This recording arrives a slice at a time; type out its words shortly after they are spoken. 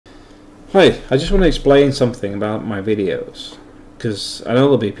Hi, I just want to explain something about my videos, because I know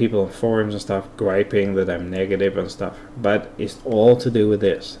there'll be people on forums and stuff griping that I'm negative and stuff, but it's all to do with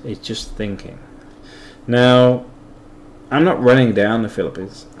this. It's just thinking. Now, I'm not running down the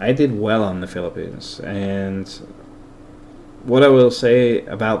Philippines. I did well on the Philippines, and what I will say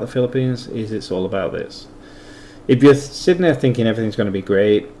about the Philippines is it's all about this. If you're sitting there thinking everything's going to be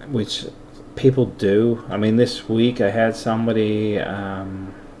great, which people do, I mean, this week I had somebody a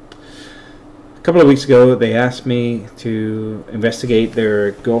couple of weeks ago, they asked me to investigate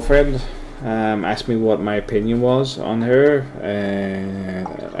their girlfriend, asked me what my opinion was on her, and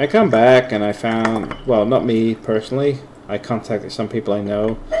I come back and I found, well, not me personally, I contacted some people I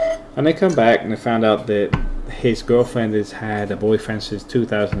know, and they come back and I found out that his girlfriend has had a boyfriend since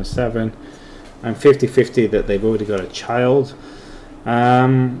 2007. I'm 50-50 that they've already got a child.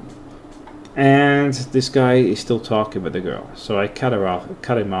 And this guy is still talking with the girl, so I cut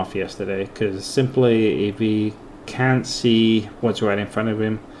him off yesterday, because simply if he can't see what's right in front of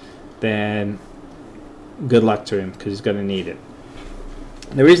him, then good luck to him, because he's going to need it.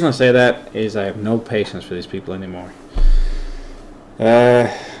 The reason I say that is I have no patience for these people anymore.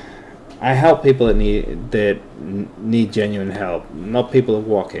 I help people that need genuine help, not people that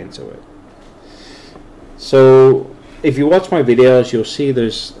walk into it. So if you watch my videos, you'll see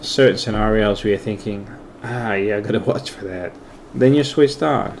there's certain scenarios where you're thinking, yeah, I gotta watch for that. Then you're switched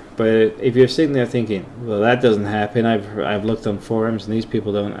on. But if you're sitting there thinking, well, that doesn't happen, I've looked on forums and these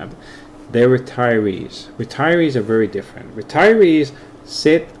people don't have, they're retirees. Retirees are very different. Retirees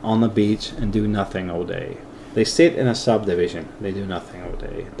sit on the beach and do nothing all day. They sit in a subdivision, they do nothing all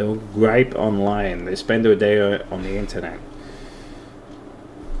day. They'll gripe online, they spend their day on the internet.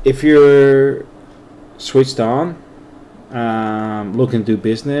 If you're switched on, looking to do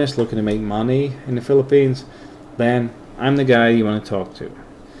business, looking to make money in the Philippines, then I'm the guy you want to talk to.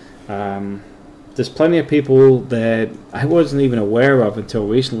 There's plenty of people that I wasn't even aware of until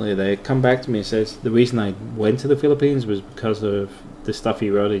recently. They come back to me and says the reason I went to the Philippines was because of the stuff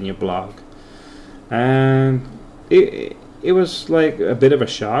you wrote in your blog, and it was like a bit of a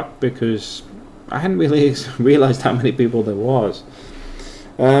shock, because I hadn't really realized how many people there was.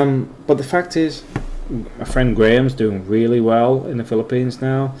 But the fact is, my friend Graham's doing really well in the Philippines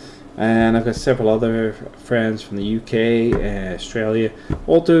now, and I've got several other friends from the UK and Australia,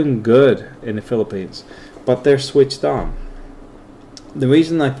 all doing good in the Philippines, but they're switched on. The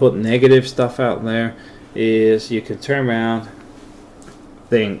reason I put negative stuff out there is you can turn around,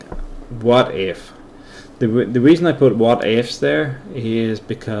 think, what if? The reason I put what ifs there is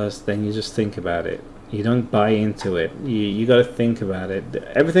because then you just think about it. You don't buy into it. You got to think about it.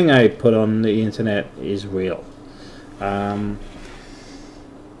 Everything I put on the internet is real.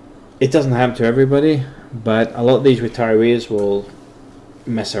 It doesn't happen to everybody, but a lot of these retirees will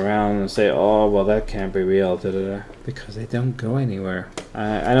mess around and say, "Oh, well, that can't be real," because they don't go anywhere.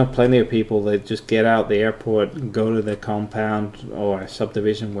 I know plenty of people that just get out the airport, go to the compound or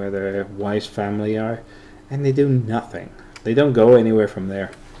subdivision where their wife's family are, and they do nothing. They don't go anywhere from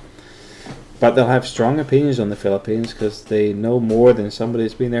there. But they'll have strong opinions on the Philippines because they know more than somebody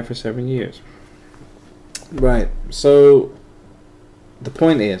that's been there for 7 years. Right, so the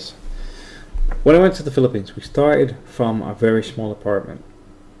point is, when I went to the Philippines, we started from a very small apartment.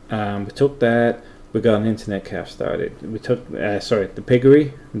 We took that, we got an internet cafe started. We took, the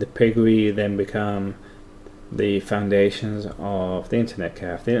piggery. The piggery then become the foundations of the internet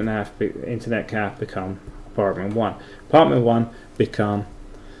cafe. The internet cafe become apartment 1. Apartment 1 become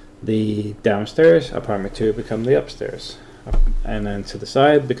the downstairs, apartment 2 become the upstairs, and then to the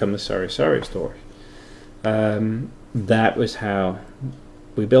side become the sorry store. That was how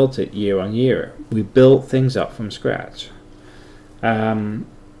we built it year on year. We built things up from scratch. On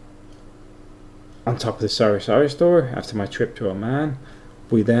top of the sorry store, after my trip to Oman,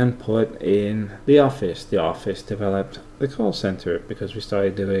 we then put in the office. The office developed the call center because we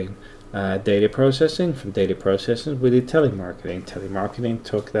started doing data processing. From data processing, we did telemarketing. Telemarketing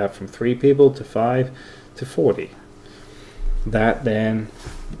took that from 3 people to 5 to 40. That then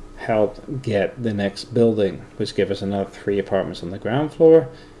helped get the next building, which gave us another 3 apartments on the ground floor,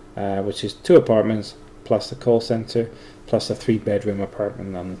 which is 2 apartments plus the call center plus a 3-bedroom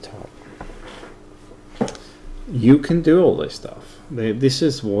apartment on the top. You can do all this stuff. This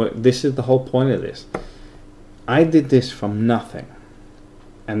is the whole point of this. I did this from nothing.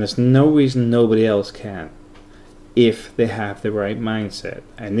 And there's no reason nobody else can, if they have the right mindset.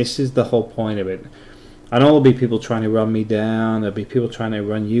 And this is the whole point of it. I know there'll be people trying to run me down, there'll be people trying to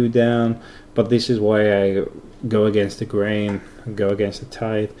run you down, but this is why I go against the grain, go against the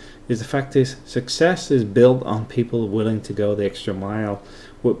tide. Is the fact is, success is built on people willing to go the extra mile,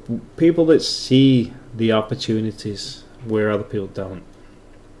 People that see the opportunities where other people don't.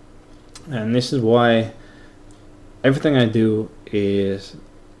 And this is why everything I do is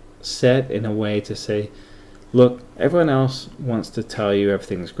set in a way to say, look, everyone else wants to tell you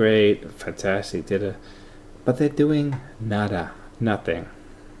everything's great, fantastic, but they're doing nada, nothing.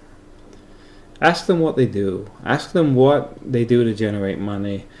 Ask them what they do. Ask them what they do to generate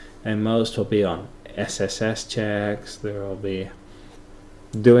money, and most will be on SSS checks. They'll be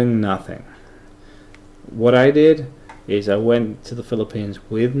doing nothing. What I did is I went to the Philippines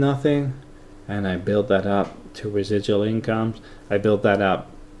with nothing, and I built that up to residual incomes. I built that up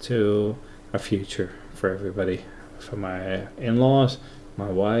to a future for everybody, for my in-laws, my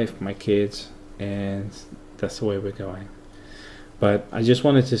wife, my kids, and that's the way we're going. But I just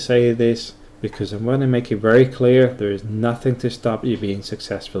wanted to say this because I'm going to make it very clear, there is nothing to stop you being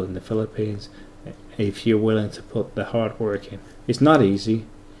successful in the Philippines if you're willing to put the hard work in. It's not easy,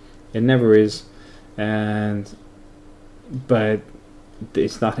 it never is, but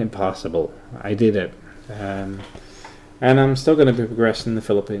it's not impossible. I did it, and I'm still going to be progressing in the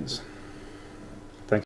Philippines.